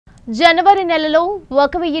జనవరి నెలలో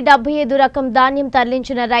 1075 రకం ధాన్యం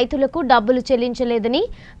తరలించిన రైతులకు డబ్బులు చెల్లించలేదని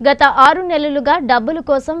గత 6 నెలలుగా డబ్బుల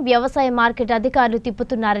కోసం వ్యవసాయ మార్కెట్ అధికారులు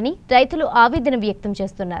తిప్పుతున్నారని రైతులు ఆవేదన వ్యక్తం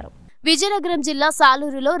చేస్తున్నారు. విజయనగరం జిల్లా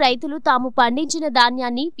సాలూరులో రైతులు తాము పండించిన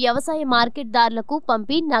ధాన్యాన్ని వ్యవసాయ మార్కెట్ దారులకు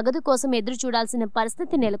పంపి నగదు కోసం ఎదురు చూడాల్సిన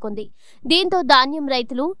పరిస్థితి నెలకొంది. దీంతో ధాన్యం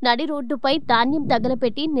రైతులు నడి రోడ్డుపై ధాన్యం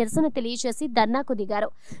తగలపెట్టి నిరసన తెలియజేసి ధర్నాకు దిగారు.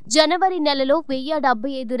 జనవరి నెలలో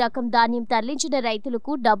 1075 రకం ధాన్యం తరలించిన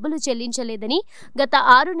రైతులకు డబ్బులు చెల్లించలేదని గత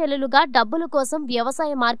 6 నెలలుగా డబ్బుల కోసం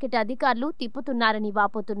వ్యవసాయ మార్కెట్ అధికారులు తిప్పుతున్నారని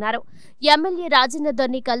వాపోతున్నారు. ఎమ్మెల్యే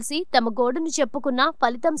రాజేందర్ని కలిసి తమ గోడును చెప్పుకున్నా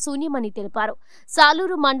ఫలితం శూన్యమని తెలిపారు.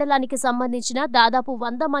 సాలూరు మండలానికి సంబంధించిన దాదాపు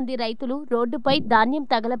 100 మంది రైతులు రోడ్డుపై ధాన్యం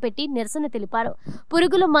తగలపెట్టి నిరసన తెలిపారు.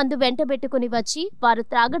 పురుగుల మందు వెంటబెట్టుకుని వచ్చి వారు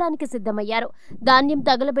త్రాగడానికి సిద్ధమయ్యారు. ధాన్యం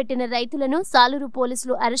తగలబెట్టిన రైతులను సాలూరు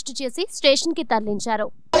పోలీసులు అరెస్టు చేసి స్టేషన్ కి తరలించారు.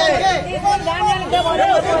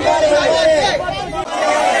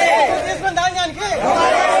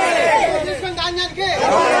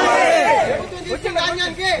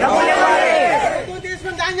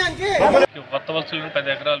 కొత్త వలసలో 10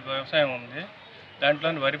 ఎకరాల వ్యవసాయం ఉంది. దాంట్లో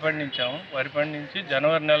వరి పండించాము. వరి పండించి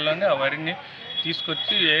జనవరి నెలలోనే ఆ వరిని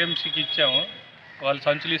తీసుకొచ్చి ఏఎంసీకి ఇచ్చాము. వాళ్ళు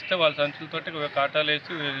సంచులు ఇస్తే వాళ్ళ సంచులతోటి కాటాలు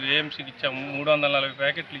వేసి ఏఎంసీకి ఇచ్చాము. 340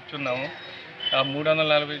 ప్యాకెట్లు ఇచ్చున్నాము. ఆ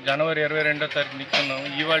 340 జనవరి 22వ తారీఖున ఇచ్చున్నాము.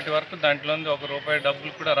 ఇవాటి వరకు దాంట్లో ₹1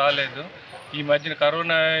 డబ్బులు కూడా రాలేదు. ఈ మధ్యన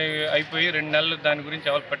కరోనా అయిపోయి 2 నెలలు దాని గురించి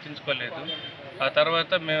ఎవరు పట్టించుకోలేదు. ఆ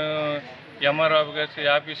తర్వాత మేము ఎంఆర్ఓ గారి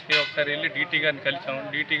ఆఫీస్కి ఒకసారి వెళ్ళి డీటీ గారిని కలిసాము.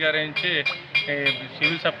 డీటీ గారు నుంచి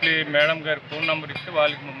సివిల్ సప్లై మేడం గారి ఫోన్ నెంబర్ ఇస్తే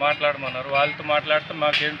వాళ్ళకి మాట్లాడమన్నారు. వాళ్ళతో మాట్లాడితే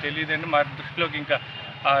మాకేం తెలియదండి, మా దృష్టిలోకి ఇంకా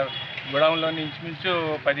ఆ గొడవంలో ఇంచుమించు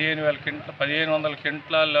 1500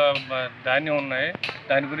 క్వింటాల ధాన్యం ఉన్నాయి.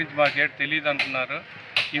 దాని గురించి మాకేం తెలియదు అంటున్నారు.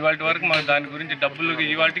 ఇవాటి వరకు మాకు దాని గురించి డబ్బులు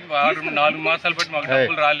ఇవాటికి 4 మాసాలు బట్టి మాకు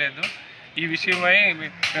డబ్బులు రాలేదు. ఈ విషయమై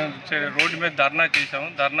రోడ్డు మీద ధర్నా చేసాము.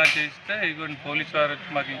 ధర్నా చేస్తే ఇటువంటి పోలీసు వారు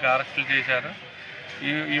వచ్చి మాకు ఇంకా అరెస్టులు చేశారు.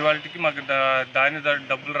 ఇవాళకి మాకు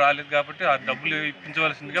డబ్బులు రాలేదు కాబట్టి ఆ డబ్బులు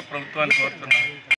ఇప్పించవలసిందిగా ప్రభుత్వాన్ని కోరుతున్నాము.